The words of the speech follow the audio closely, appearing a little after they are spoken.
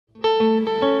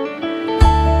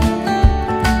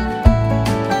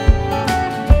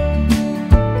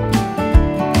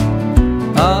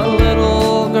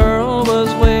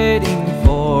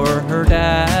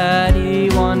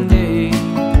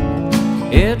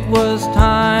was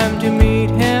time to meet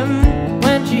him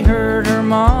when she heard her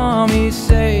mommy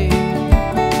say,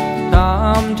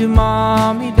 "Come to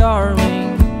mommy,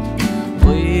 darling,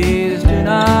 please do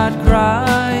not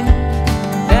cry.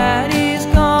 Daddy's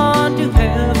gone to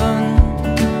heaven,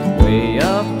 way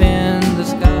up in the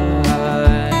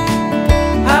sky."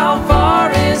 How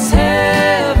far is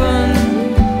heaven?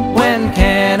 When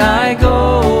can I go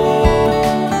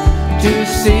to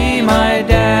see my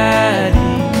daddy?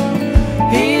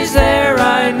 He's there,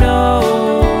 I know.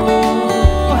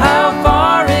 How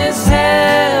far is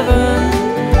heaven?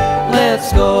 Let's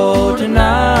go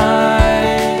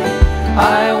tonight.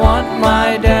 I want my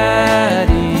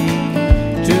daddy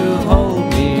to hold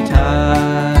me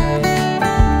tight.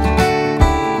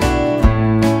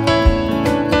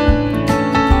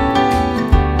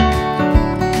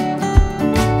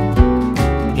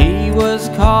 He was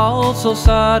called so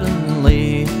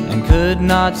suddenly and could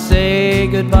not say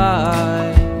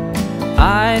goodbye.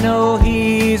 I know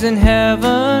he's in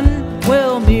heaven,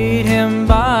 we'll meet him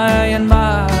by and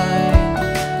by.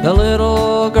 The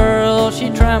little girl, she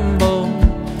trembled,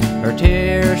 her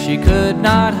tears she could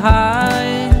not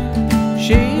hide.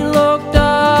 She looked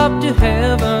up to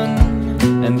heaven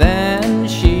and then